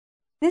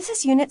This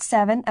is Unit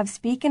 7 of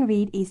Speak and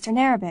Read Eastern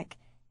Arabic.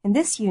 In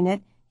this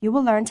unit, you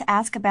will learn to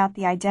ask about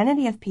the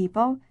identity of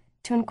people,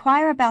 to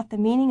inquire about the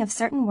meaning of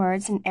certain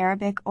words in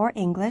Arabic or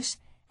English,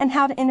 and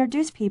how to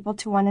introduce people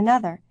to one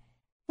another.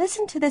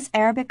 Listen to this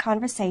Arabic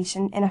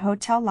conversation in a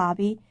hotel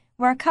lobby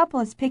where a couple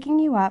is picking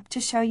you up to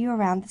show you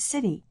around the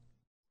city.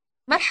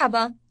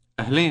 مرحبا.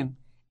 أهلين.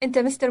 أنت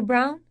مستر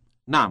براون؟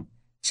 نعم.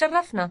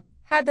 تشرفنا.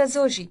 هذا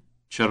زوجي.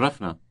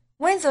 تشرفنا.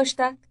 وين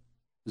زوجتك؟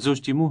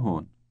 زوجتي مو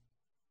هون.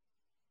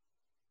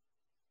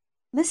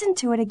 Listen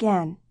to it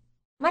again.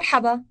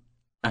 مرحبا.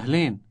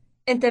 أهلين.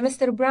 أنت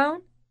مستر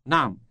براون؟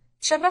 نعم.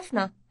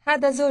 تشرفنا.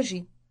 هذا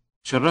زوجي.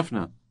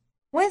 تشرفنا.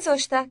 وين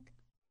زوجتك؟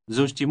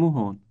 زوجتي مو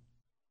هون.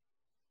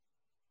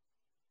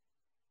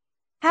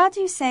 How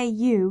do you say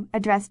you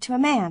addressed to a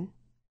man?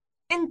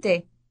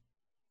 أنت.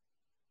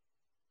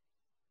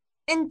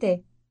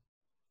 أنت.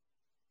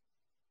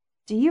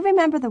 Do you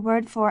remember the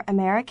word for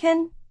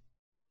American?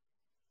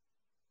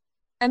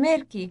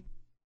 أمريكي.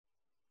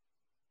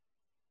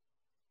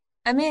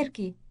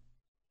 أمريكي.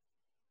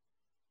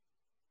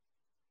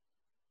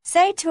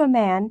 Say to a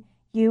man,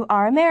 you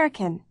are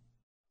American.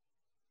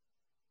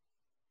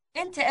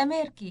 أنت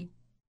أمريكي.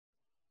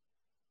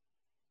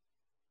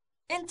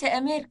 أنت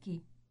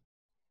أمريكي.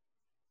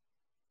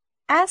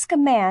 Ask a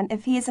man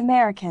if he is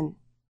American.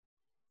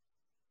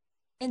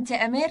 أنت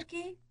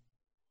أمريكي.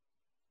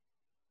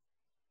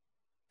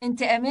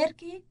 أنت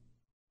أمريكي.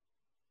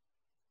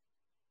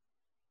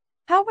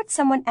 How would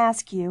someone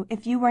ask you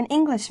if you were an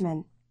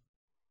Englishman?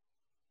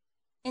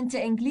 أنت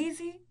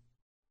إنجليزي.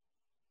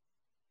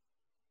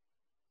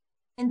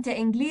 أنت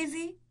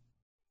إنجليزي.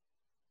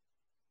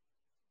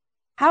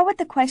 How would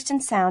the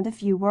question sound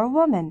if you were a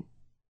woman?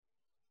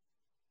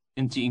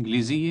 أنت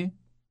إنجليزية؟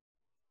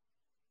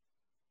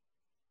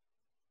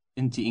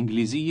 أنت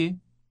إنجليزية؟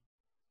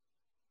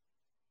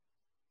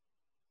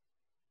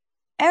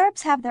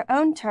 Arabs have their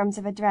own terms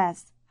of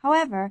address.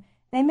 However,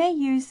 they may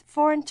use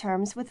foreign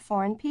terms with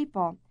foreign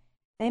people.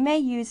 They may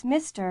use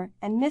Mr.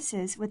 and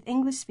Mrs. with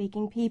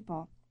English-speaking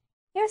people.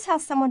 Here's how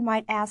someone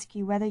might ask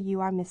you whether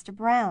you are Mr.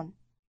 Brown.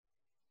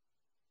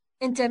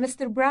 أنت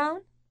مستر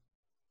براون؟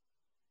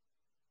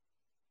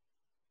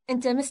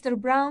 أنت مستر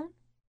براون؟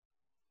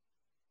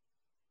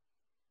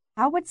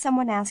 How would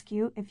someone ask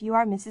you if you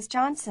are Mrs.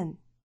 Johnson?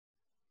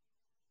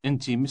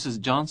 أنت مسز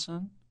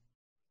جونسون؟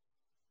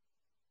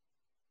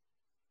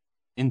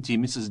 أنت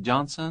مسز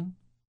جونسون؟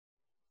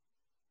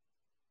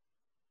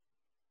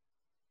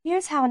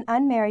 Here's how an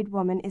unmarried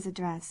woman is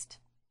addressed.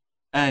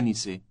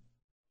 آنسة.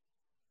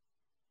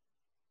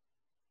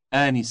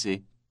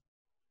 آنسة.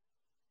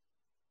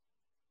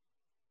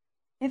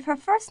 If her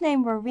first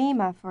name were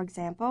Rima, for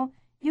example,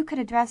 you could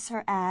address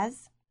her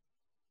as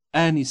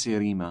آنسة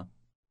ريما.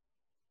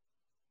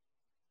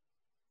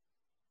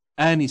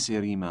 آنسة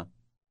ريما.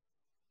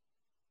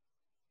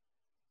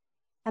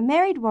 A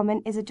married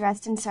woman is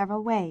addressed in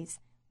several ways,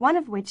 one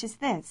of which is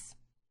this.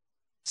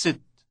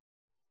 ست.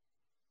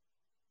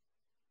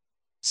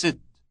 ست.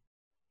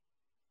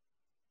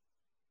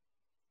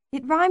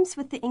 It rhymes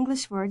with the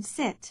English word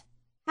sit.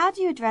 How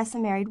do you address a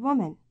married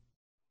woman?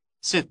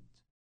 ست.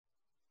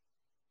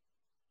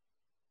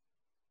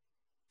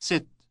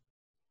 ست.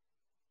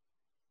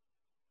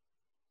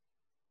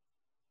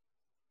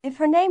 If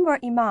her name were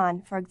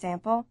Iman, for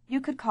example,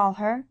 you could call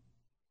her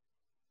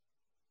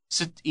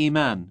ست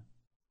إيمان.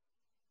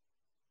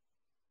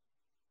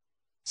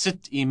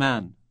 ست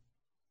إيمان.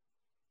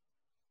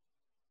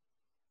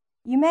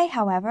 You may,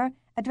 however,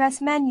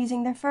 address men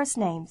using their first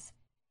names.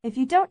 If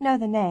you don't know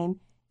the name,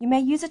 you may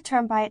use a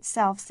term by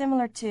itself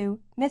similar to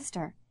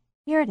Mr.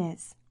 Here it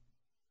is.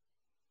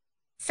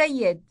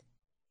 سيد.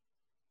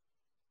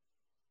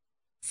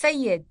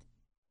 سيد.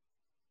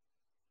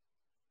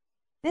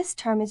 This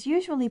term is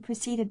usually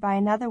preceded by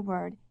another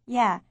word,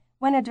 yeah,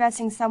 when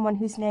addressing someone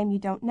whose name you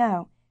don't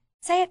know.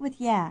 Say it with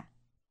yeah.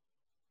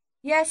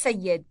 يا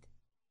سيد.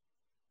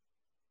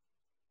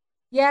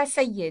 يا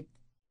سيد.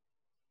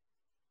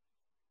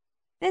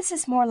 This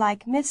is more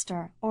like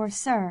Mr. or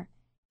Sir.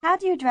 How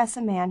do you address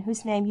a man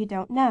whose name you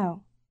don't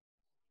know?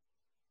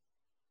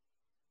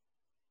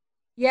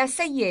 يا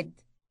سيد.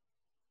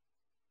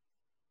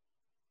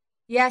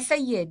 يا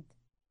سيد.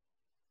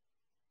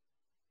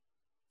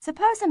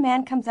 Suppose a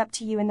man comes up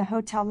to you in the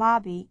hotel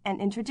lobby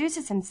and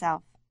introduces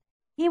himself.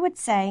 He would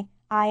say,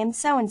 I am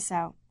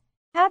so-and-so.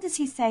 How does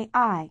he say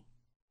I?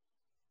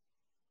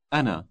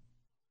 أنا.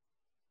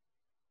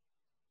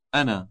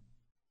 أنا.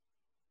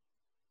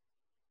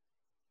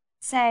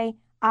 Say,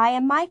 I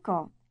am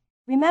Michael.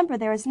 Remember,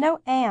 there is no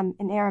am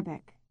in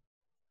Arabic.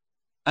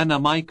 أنا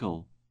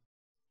مايكل.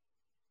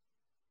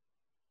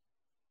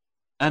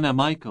 أنا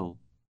مايكل.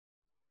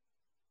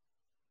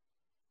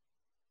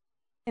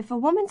 If a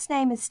woman's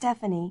name is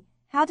Stephanie,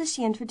 how does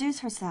she introduce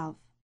herself?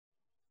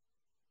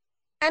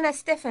 أنا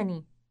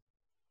ستيفاني.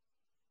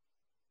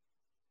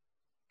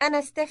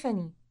 أنا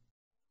ستيفاني.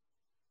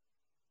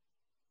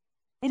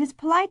 It is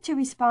polite to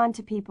respond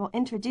to people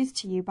introduced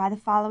to you by the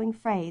following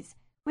phrase,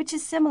 which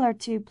is similar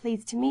to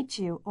pleased to meet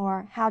you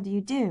or how do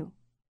you do.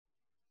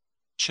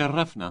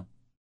 تشرفنا.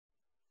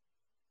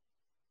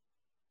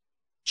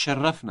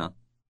 تشرفنا.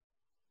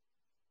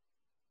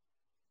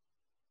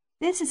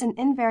 This is an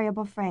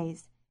invariable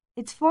phrase.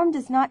 Its form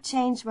does not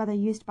change whether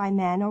used by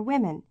men or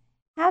women.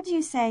 How do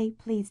you say,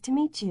 pleased to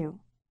meet you?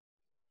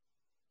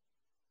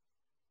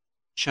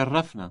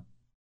 تشرفنا.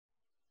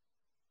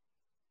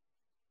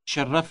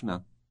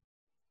 تشرفنا.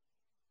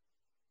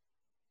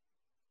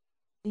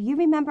 Do you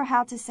remember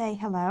how to say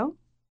hello?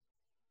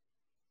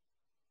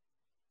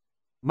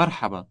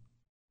 مرحبا.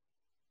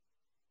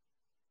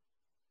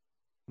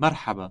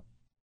 مرحبا.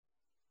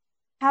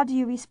 How do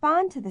you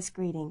respond to this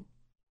greeting?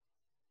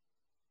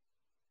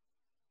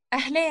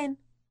 أهلين.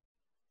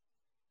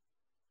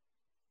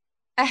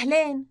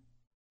 أهلين.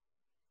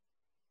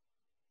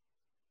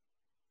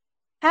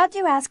 How do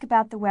you ask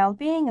about the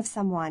well-being of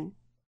someone?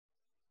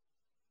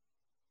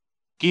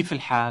 كيف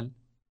الحال؟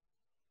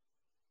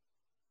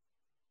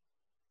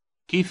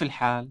 كيف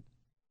الحال؟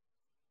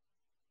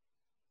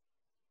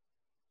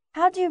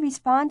 How do you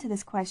respond to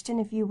this question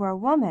if you were a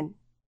woman?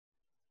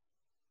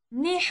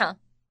 منيحة.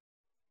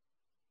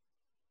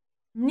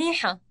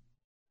 منيحة.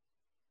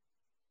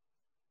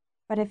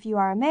 But if you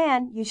are a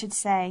man, you should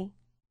say,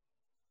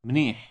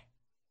 منيح.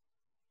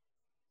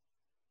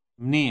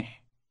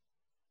 منيح.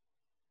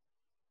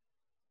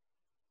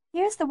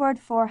 here's the word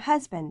for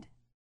husband.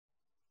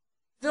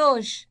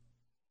 زوج.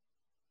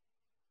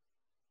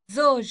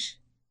 زوج.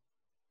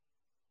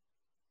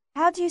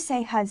 How do you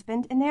say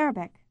husband in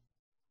Arabic?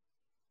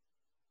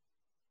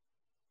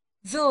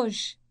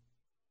 زوج.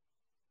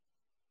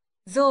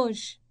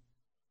 زوج.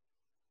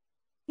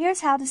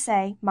 Here's how to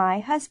say my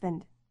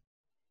husband.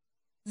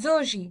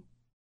 زوجي.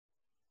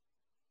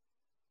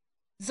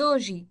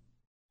 زوجي.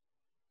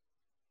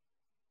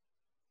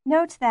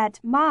 Note that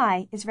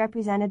my is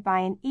represented by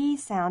an E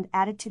sound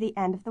added to the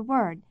end of the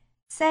word.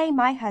 Say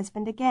my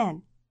husband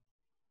again.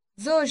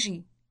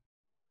 زوجي.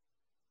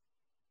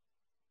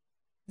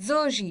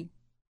 زوجي.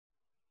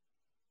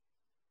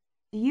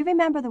 Do you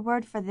remember the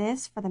word for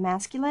this for the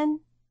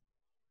masculine?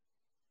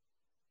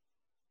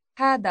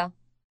 هذا.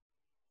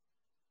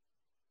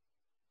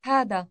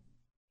 هذا.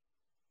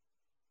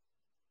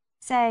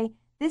 Say,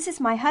 this is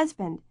my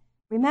husband.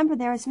 Remember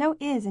there is no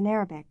is in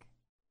Arabic.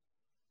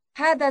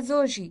 هذا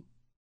زوجي.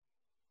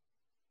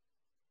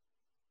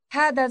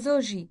 هذا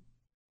زوجي.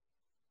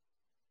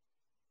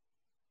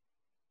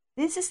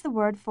 This is the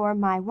word for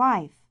my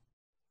wife.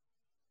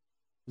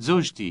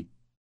 زوجتي.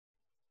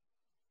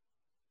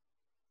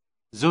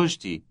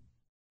 زوجتي.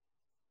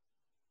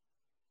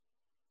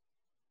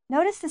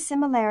 Notice the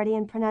similarity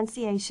in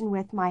pronunciation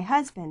with my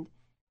husband.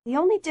 The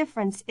only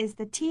difference is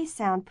the T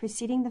sound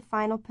preceding the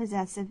final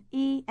possessive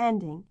E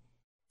ending.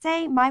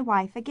 Say my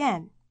wife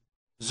again.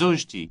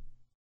 زوجتي.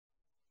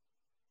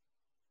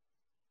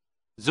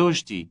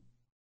 زوجتي.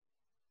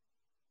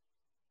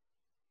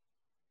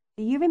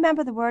 Do you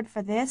remember the word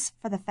for this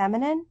for the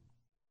feminine?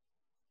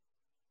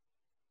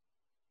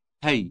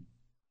 هي.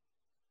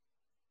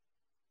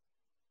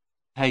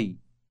 هي.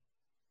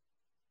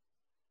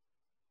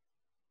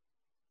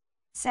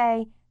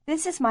 Say,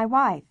 this is my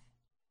wife.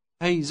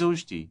 هي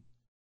زوجتي.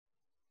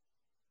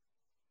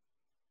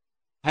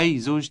 هي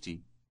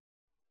زوجتي.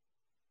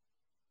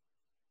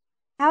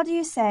 How do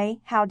you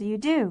say, how do you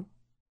do?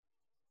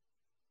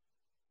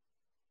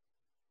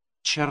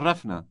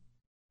 تشرفنا.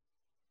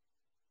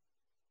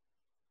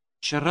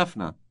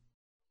 تشرفنا.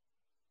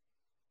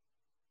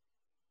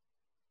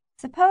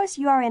 Suppose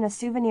you are in a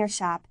souvenir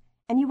shop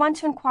and you want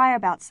to inquire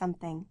about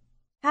something.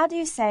 How do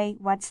you say,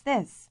 what's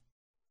this?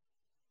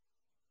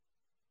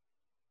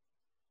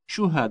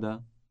 شو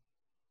هذا؟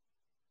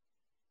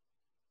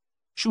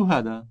 شو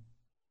هذا؟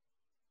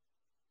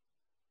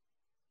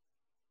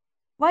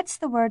 What's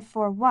the word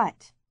for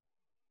what?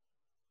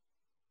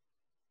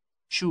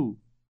 شو؟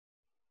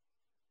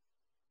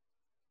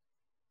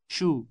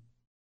 شو؟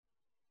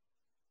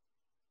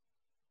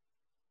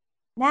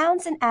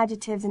 Nouns and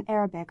adjectives in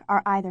Arabic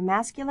are either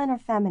masculine or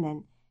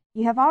feminine.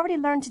 You have already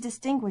learned to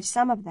distinguish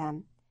some of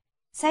them.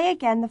 Say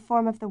again the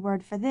form of the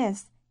word for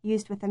this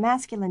used with the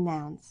masculine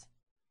nouns.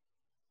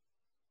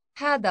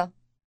 هذا.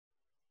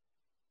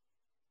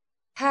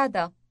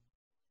 هذا.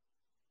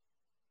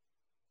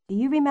 Do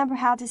you remember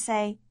how to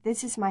say,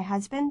 this is my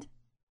husband?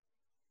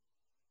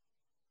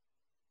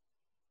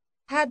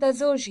 هذا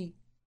زوجي.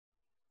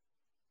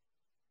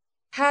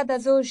 هذا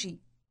زوجي.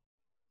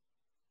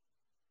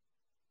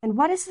 And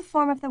what is the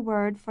form of the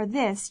word for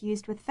this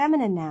used with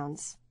feminine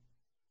nouns?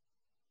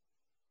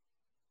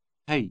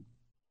 هي.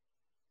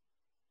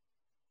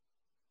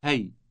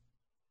 هي.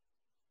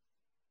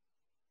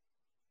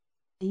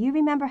 Do you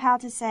remember how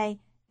to say,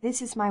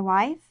 this is my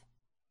wife?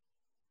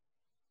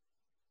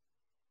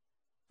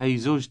 هي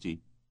زوجتي.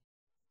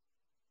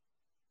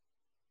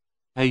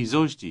 هي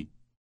زوجتي.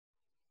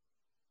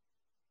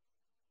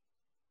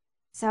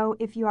 So,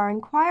 if you are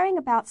inquiring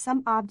about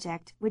some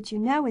object which you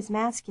know is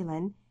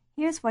masculine,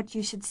 here's what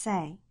you should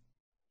say.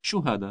 شو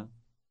هذا؟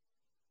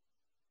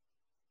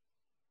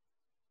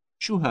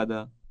 شو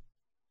هذا؟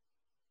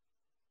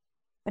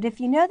 But if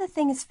you know the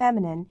thing is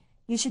feminine,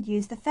 you should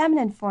use the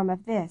feminine form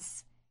of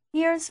this.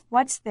 Here's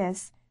what's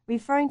this,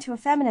 referring to a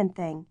feminine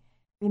thing.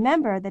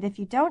 Remember that if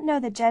you don't know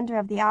the gender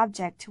of the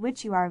object to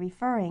which you are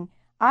referring,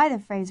 either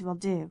phrase will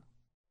do.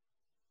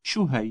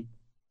 شو هي؟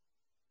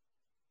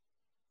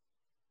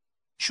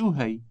 شو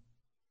هي؟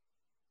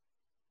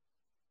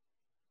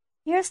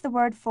 Here's the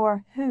word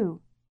for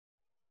who.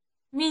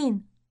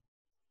 مين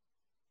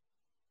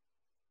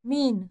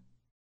مين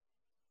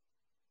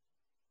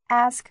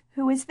Ask,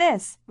 who is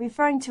this,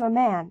 referring to a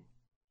man.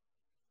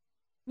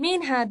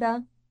 مين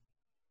هذا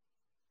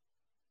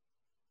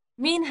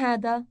مين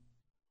هذا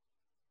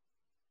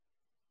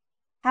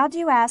How do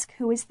you ask,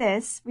 who is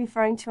this,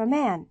 referring to a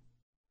man?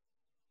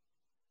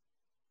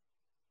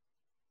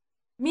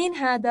 مين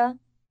هذا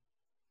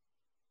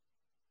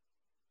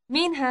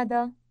مين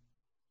هذا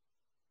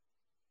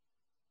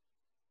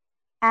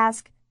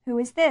Ask, who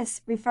is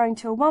this, referring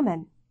to a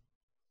woman?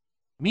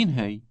 مين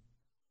هي؟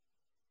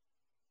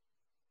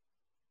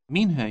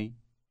 مين هي؟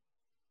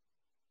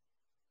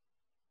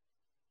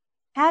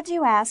 How do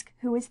you ask,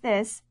 who is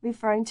this,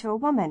 referring to a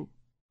woman?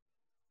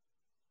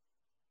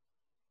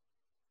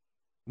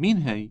 مين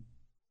هي؟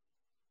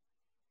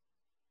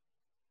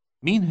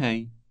 مين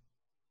هي؟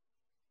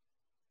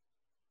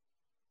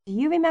 Do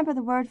you remember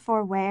the word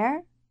for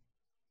where?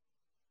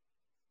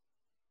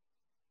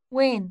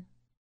 وين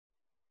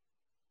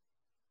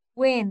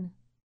وين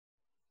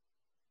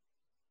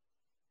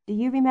Do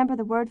you remember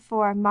the word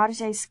for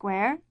Marge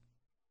Square?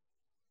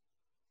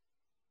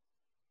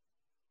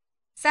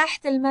 ساحة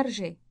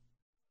المرجي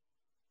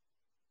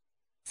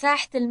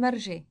ساحة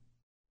المرجي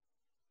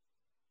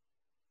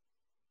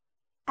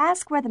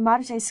Ask where the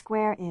Marge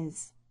Square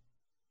is.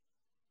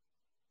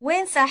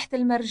 وين ساحة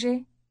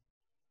المرجي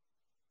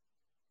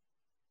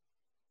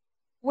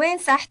وين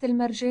ساحة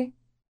المرجي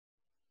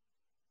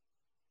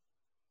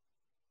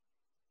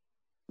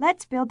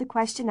Let's build the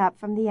question up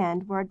from the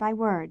end, word by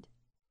word.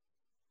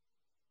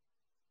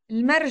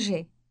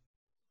 المرجي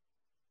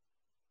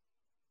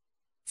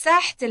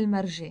ساحة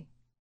المرجي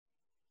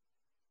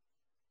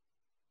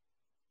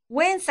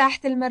وين ساحة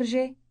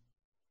المرجي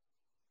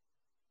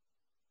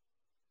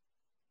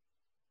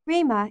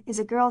Rima is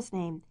a girl's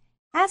name.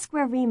 Ask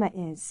where Rima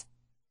is.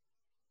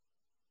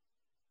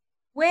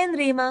 وين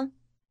ريما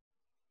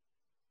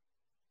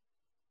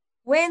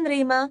وين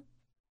ريما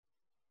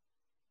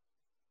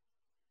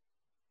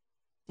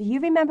Do you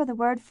remember the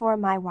word for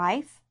my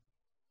wife?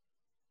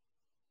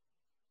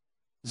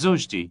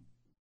 زوجتي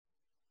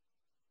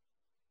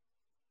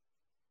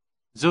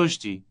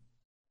زوجتي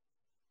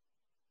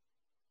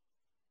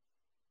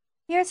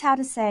Here's how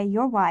to say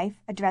your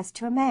wife addressed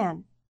to a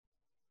man.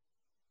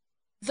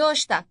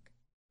 زوجتك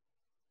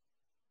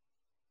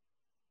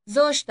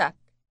زوجتك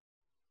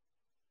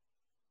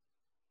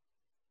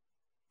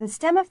The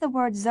stem of the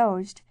word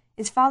zojt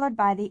is followed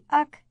by the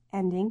uk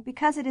ending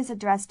because it is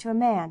addressed to a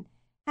man.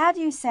 How do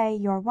you say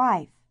your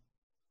wife?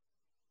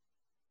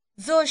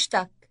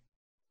 زوجتك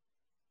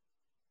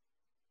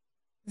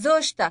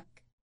زوجتك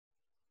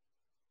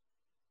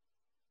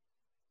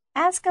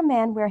Ask a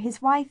man where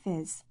his wife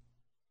is.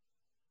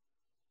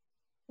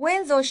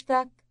 وين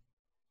زوجتك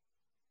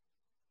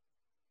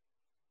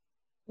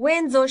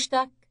وين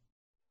زوجتك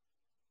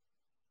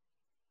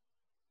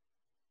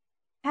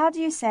How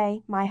do you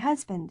say my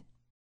husband?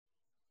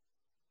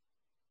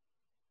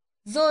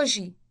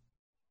 زوجي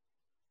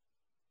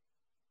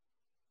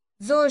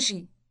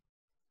زوجي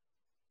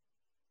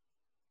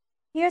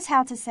Here's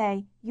how to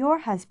say your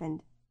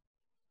husband.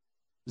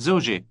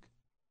 زوجك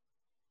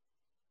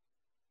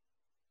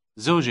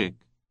زوجك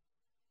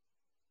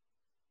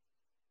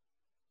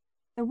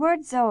The word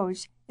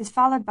zoj is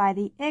followed by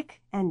the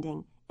ik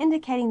ending,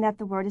 indicating that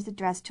the word is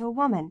addressed to a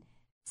woman.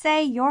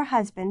 Say your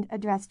husband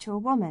addressed to a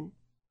woman.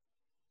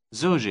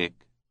 زوجك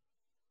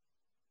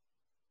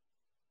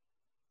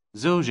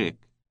زوجك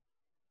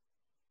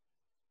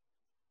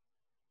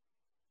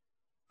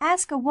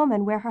Ask a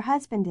woman where her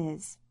husband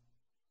is.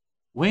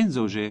 وين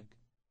زوجك؟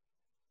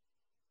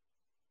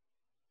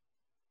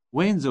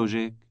 وين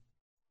زوجك؟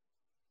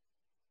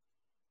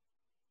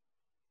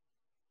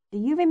 Do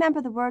you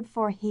remember the word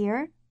for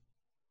here?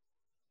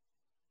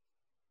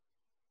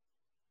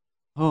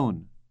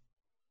 هون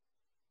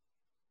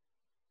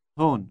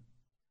هون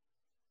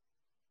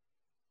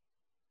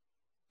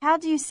How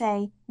do you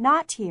say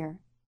not here?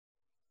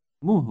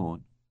 مو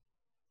هون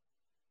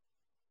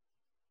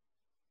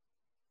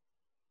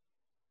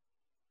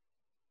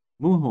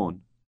مو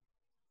هون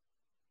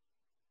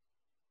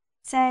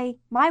Say,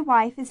 my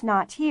wife is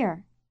not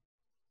here.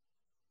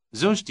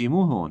 زوجتي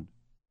مو هون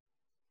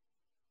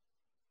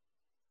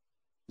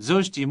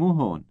زوجتي مو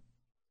هون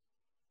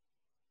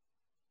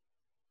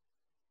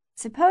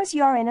Suppose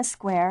you're in a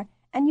square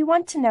and you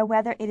want to know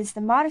whether it is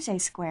the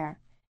Marge square.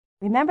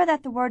 Remember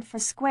that the word for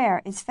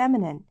square is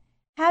feminine.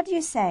 How do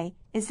you say,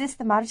 is this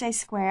the Marge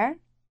square?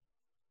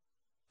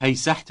 هي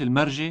ساحة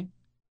المرجة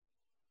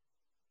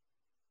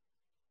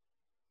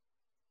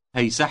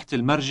هي ساحة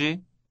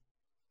المرجة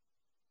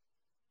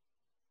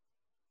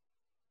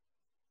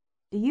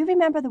Do you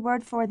remember the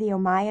word for the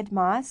Umayyad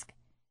Mosque?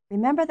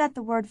 Remember that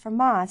the word for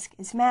mosque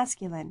is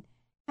masculine.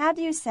 How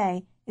do you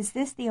say, is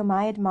this the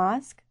Umayyad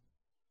Mosque?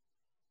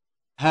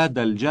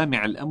 هذا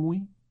الجامع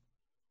الأموي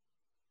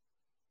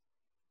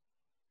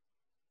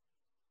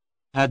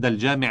هذا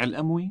الجامع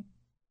الأموي.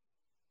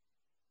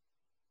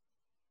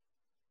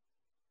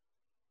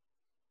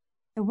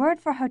 The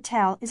word for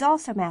hotel is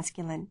also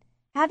masculine.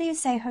 How do you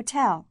say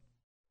hotel?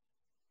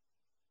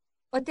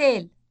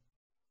 أوتيل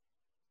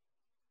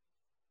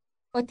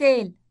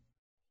أوتيل.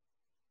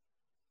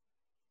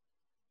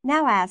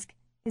 Now ask,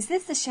 is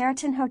this the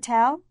Sheraton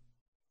Hotel?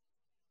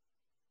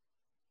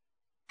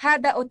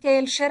 هذا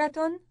أوتيل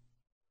شيراتون.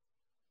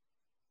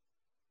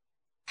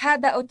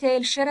 هذا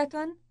أوتيل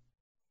شيراتون.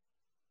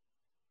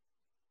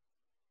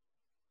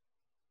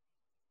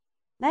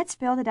 Let's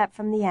build it up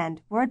from the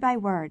end, word by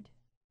word.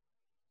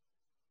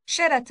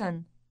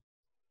 شيراتون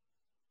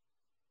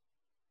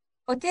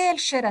أوتيل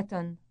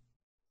شيراتون.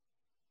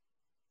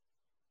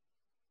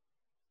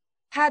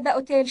 هذا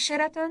أوتيل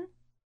شيراتون.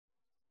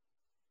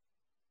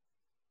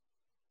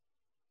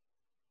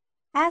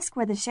 Ask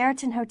where the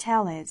Sheraton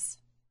Hotel is.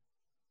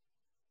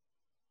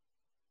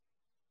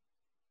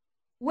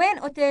 وين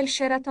أوتيل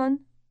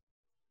شيراتون؟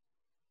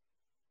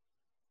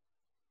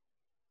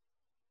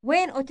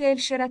 وين أوتيل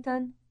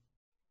شيراتون؟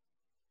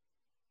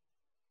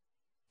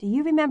 Do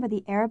you remember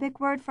the Arabic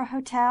word for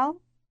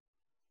hotel?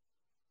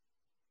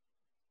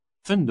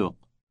 فندق.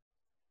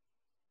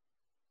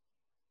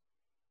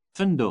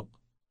 فندق.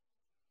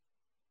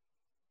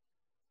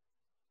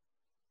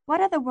 What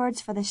are the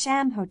words for the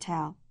sham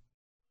hotel?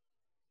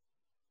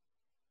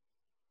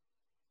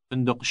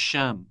 فندق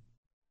الشام.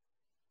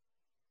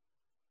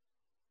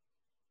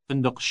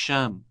 فندق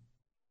الشام.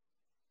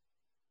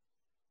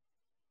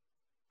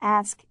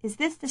 Ask, is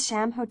this the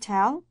sham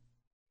hotel?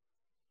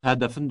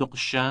 هذا فندق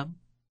الشام.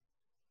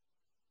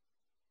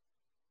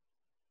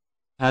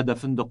 هذا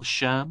فندق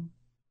الشام.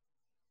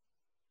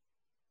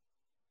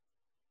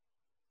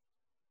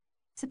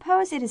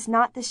 Suppose it is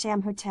not the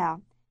sham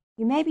hotel.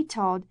 You may be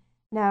told,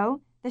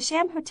 no, the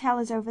sham hotel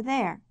is over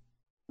there.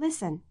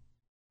 Listen.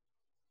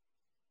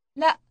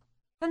 لا،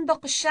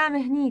 فندق الشام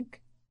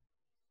هنيك.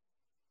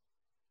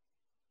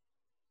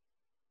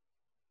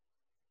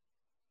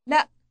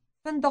 لا،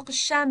 فندق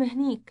الشام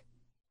هنيك.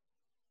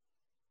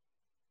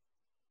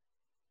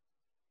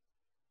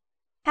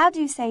 How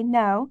do you say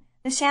no,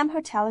 the sham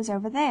hotel is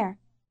over there?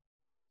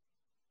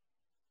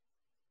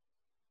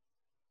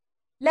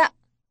 لا،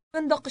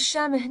 فندق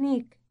الشام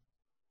هنيك.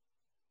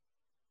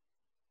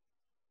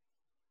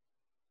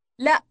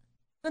 لا،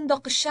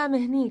 فندق الشام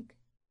هنيك.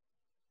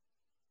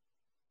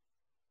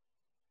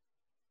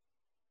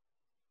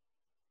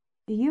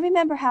 Do you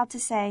remember how to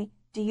say,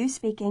 do you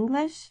speak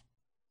English?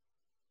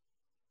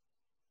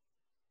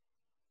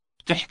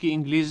 بتحكي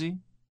إنجليزي؟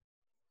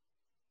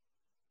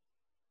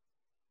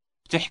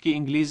 بتحكي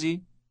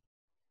إنجليزي؟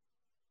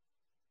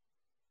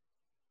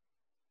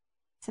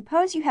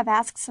 Suppose you have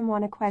asked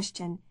someone a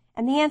question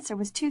and the answer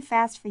was too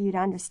fast for you to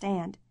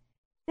understand.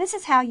 This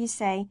is how you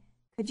say,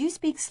 could you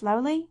speak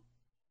slowly?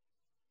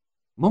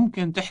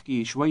 ممكن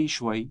تحكي شوي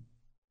شوي.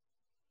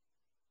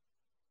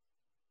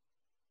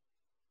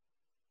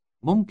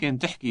 ممكن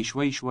تحكي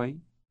شوي شوي.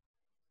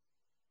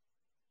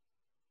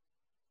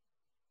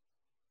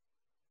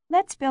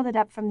 Let's build it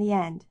up from the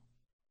end.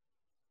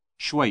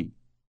 شوي.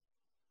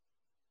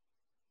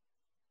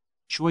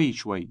 شوي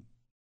شوي.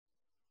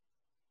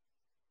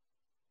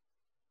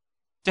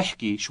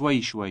 تحكي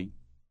شوي شوي.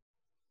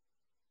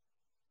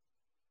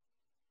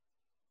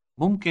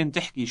 ممكن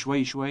تحكي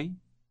شوي شوي.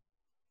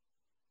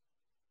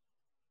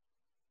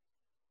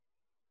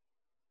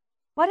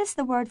 What is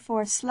the word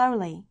for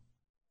slowly?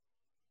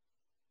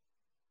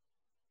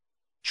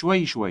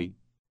 شوي شوي.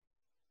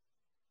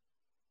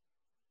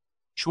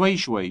 شوي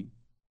شوي.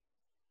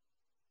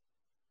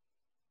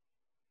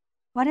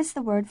 What is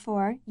the word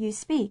for you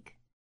speak?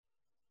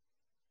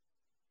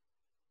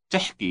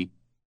 تحكي.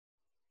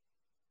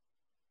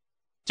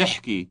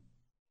 تحكي.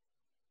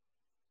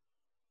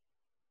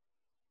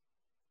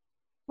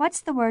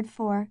 What's the word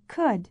for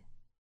could?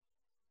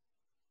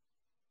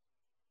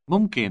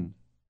 ممكن.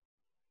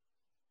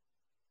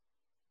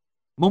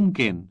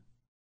 ممكن.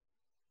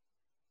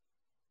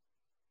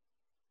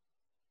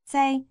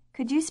 Say,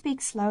 could you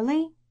speak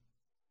slowly?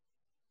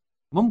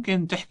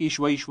 ممكن تحكي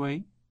شوي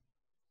شوي.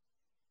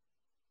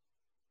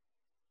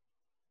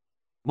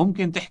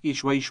 ممكن تحكي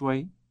شوي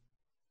شوي.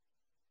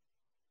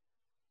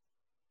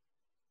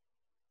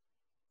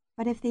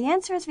 But if the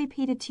answer is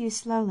repeated to you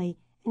slowly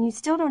and you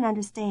still don't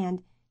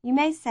understand, you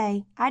may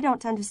say, I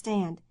don't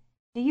understand.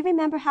 Do you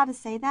remember how to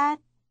say that?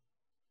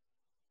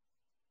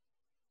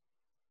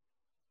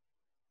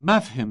 ما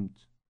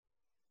فهمت.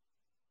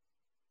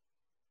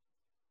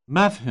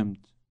 ما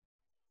فهمت.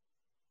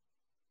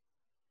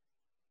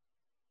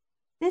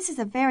 This is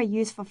a very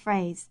useful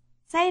phrase.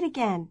 Say it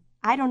again.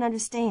 I don't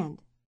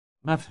understand.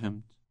 ما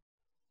فهمت.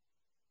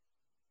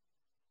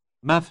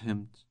 ما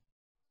فهمت.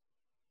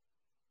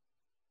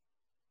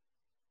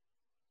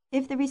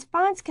 If the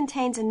response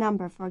contains a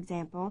number, for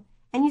example,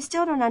 and you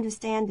still don't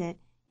understand it,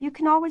 you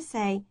can always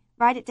say,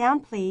 write it down,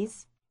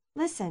 please.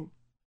 Listen.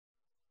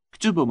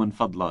 اكتبه من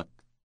فضلك.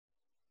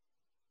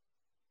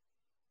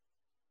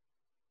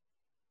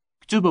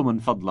 اكتبه من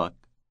فضلك.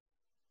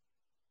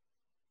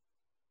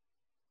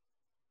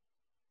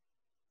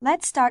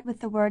 Let's start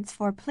with the words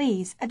for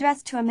please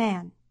addressed to a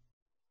man.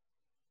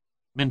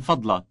 من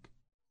فضلك.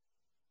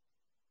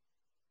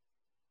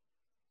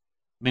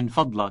 من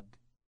فضلك.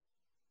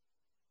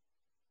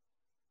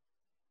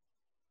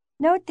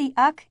 Note the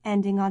 "uk"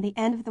 ending on the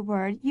end of the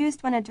word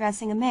used when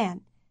addressing a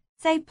man.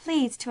 Say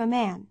please to a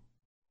man.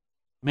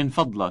 من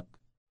فضلك.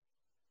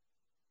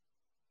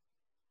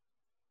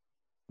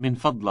 من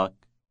فضلك.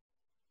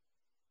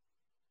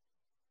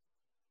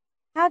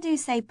 How do you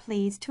say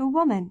please to a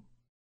woman?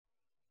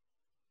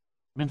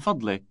 من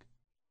فضلك.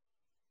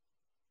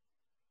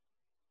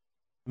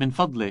 من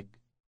فضلك.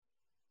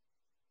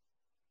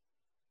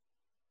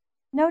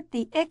 Note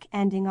the "ik"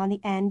 ending on the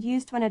end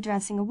used when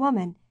addressing a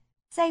woman.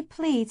 Say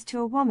please to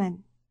a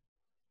woman.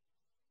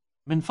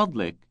 من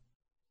فضلك.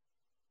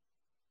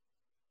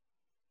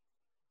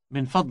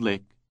 من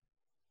فضلك.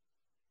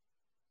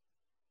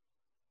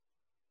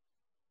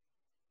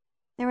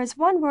 There is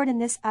one word in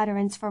this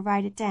utterance for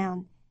write it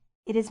down.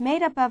 It is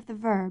made up of the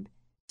verb,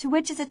 to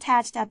which is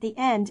attached at the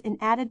end an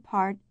added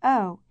part,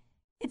 o.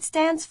 It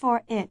stands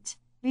for it,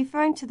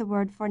 referring to the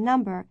word for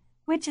number,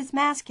 which is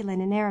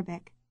masculine in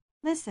Arabic.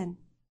 Listen.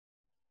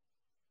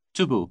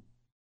 اكتبوا.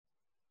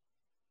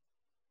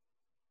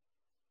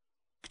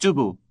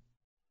 اكتبوا.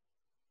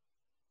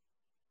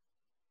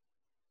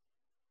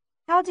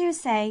 How do you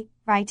say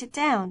write it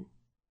down?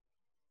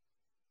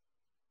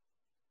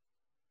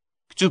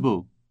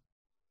 اكتبوا.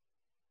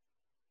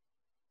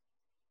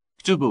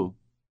 اكتبوا.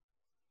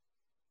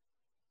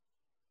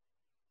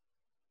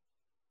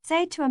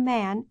 Say to a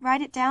man,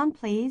 write it down,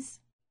 please.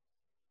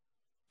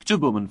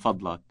 اكتبوا من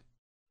فضلك.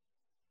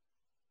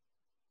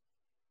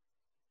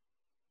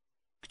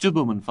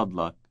 اكتبوا من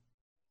فضلك.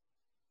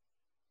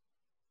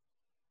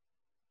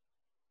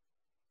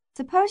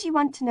 Suppose you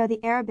want to know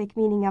the Arabic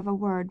meaning of a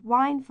word,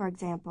 wine, for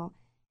example,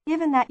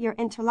 given that your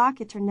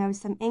interlocutor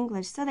knows some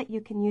English so that you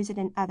can use it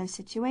in other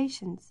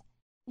situations.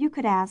 You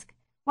could ask,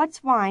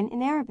 what's wine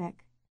in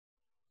Arabic?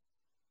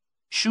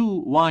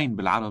 شو واين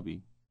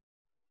بالعربي؟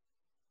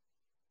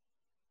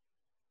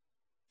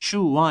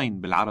 شو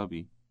واين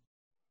بالعربي؟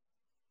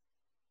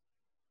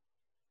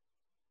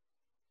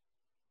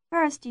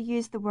 First, you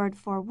use the word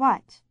for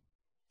what.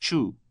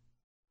 شو.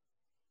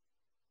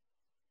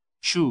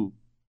 شو.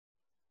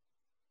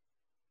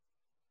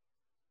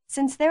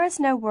 Since there is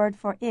no word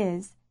for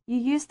is, you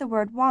use the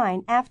word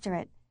wine after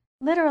it,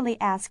 literally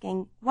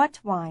asking, what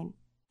wine?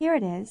 Here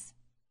it is.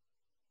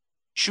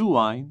 شو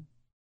واين؟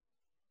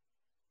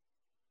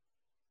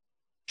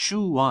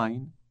 شو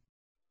واين؟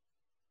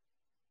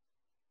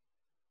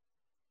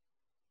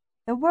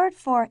 The word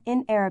for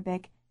in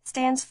Arabic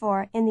stands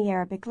for in the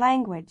Arabic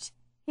language.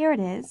 Here it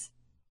is.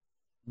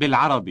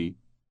 بالعربي.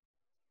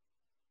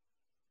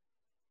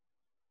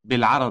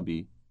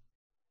 بالعربي.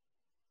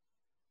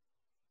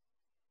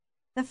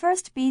 The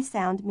first B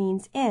sound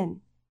means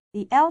in.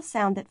 The L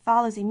sound that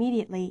follows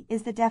immediately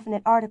is the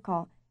definite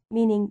article,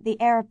 meaning the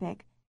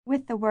Arabic,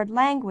 with the word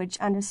language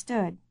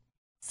understood.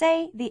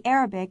 Say the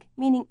Arabic,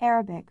 meaning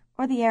Arabic,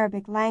 or the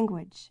Arabic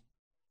language.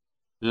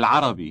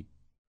 العربي.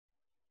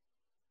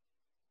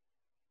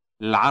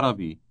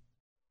 العربي.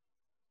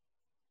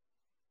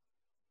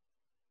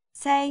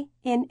 Say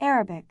in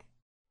Arabic.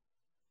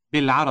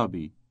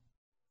 بالعربي.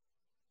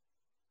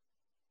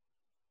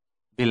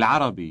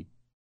 بالعربي.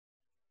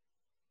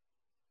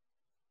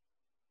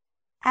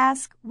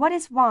 Ask, what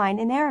is wine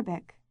in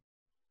Arabic?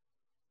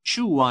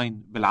 شو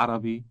واين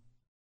بالعربي؟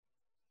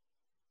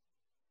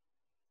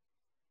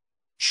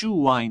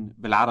 شو واين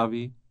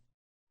بالعربي؟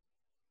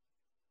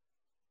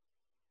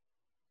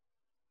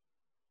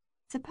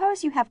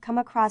 Suppose you have come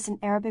across an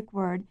Arabic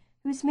word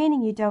whose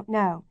meaning you don't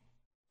know.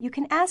 You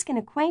can ask an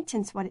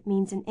acquaintance what it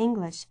means in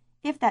English,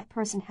 if that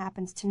person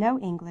happens to know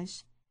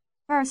English.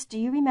 First, do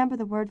you remember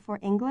the word for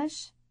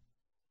English?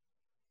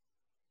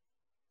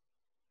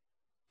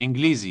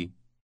 إنجليزي.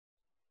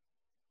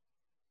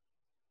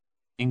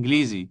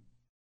 إنجليزي.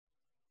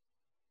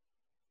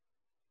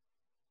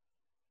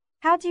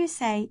 How do you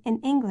say in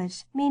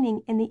English,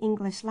 meaning in the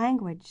English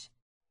language?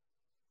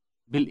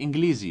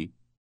 بالإنجليزي.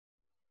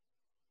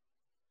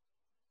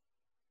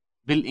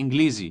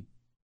 بالإنجليزي.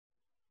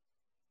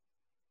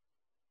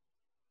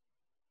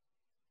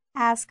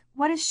 Ask,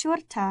 what is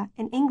shurta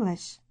in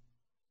English?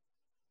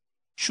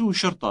 شو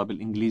شرطة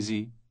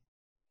بالإنجليزي؟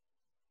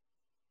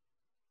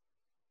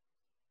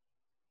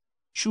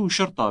 شو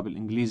شرطة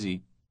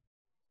بالإنجليزي؟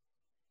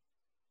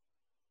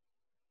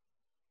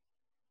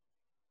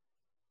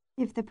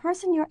 If the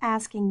person you're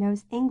asking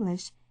knows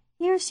English,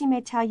 he or she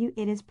may tell you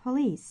it is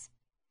police.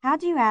 How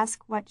do you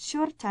ask what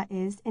shurta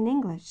is in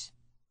English?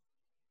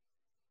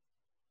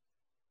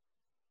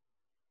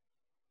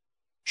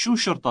 شو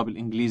شرطة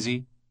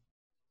بالإنجليزي؟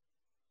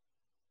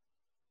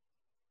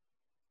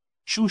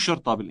 شو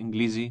شرطة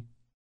بالإنجليزي؟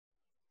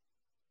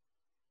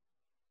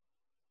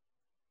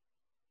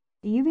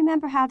 Do you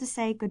remember how to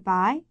say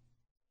goodbye?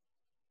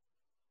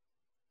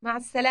 مع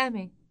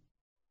السلامة.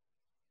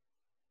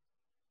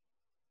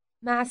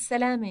 مع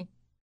السلامة.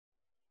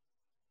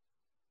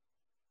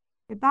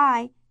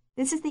 Goodbye.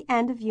 This is the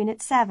end of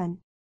Unit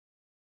 7.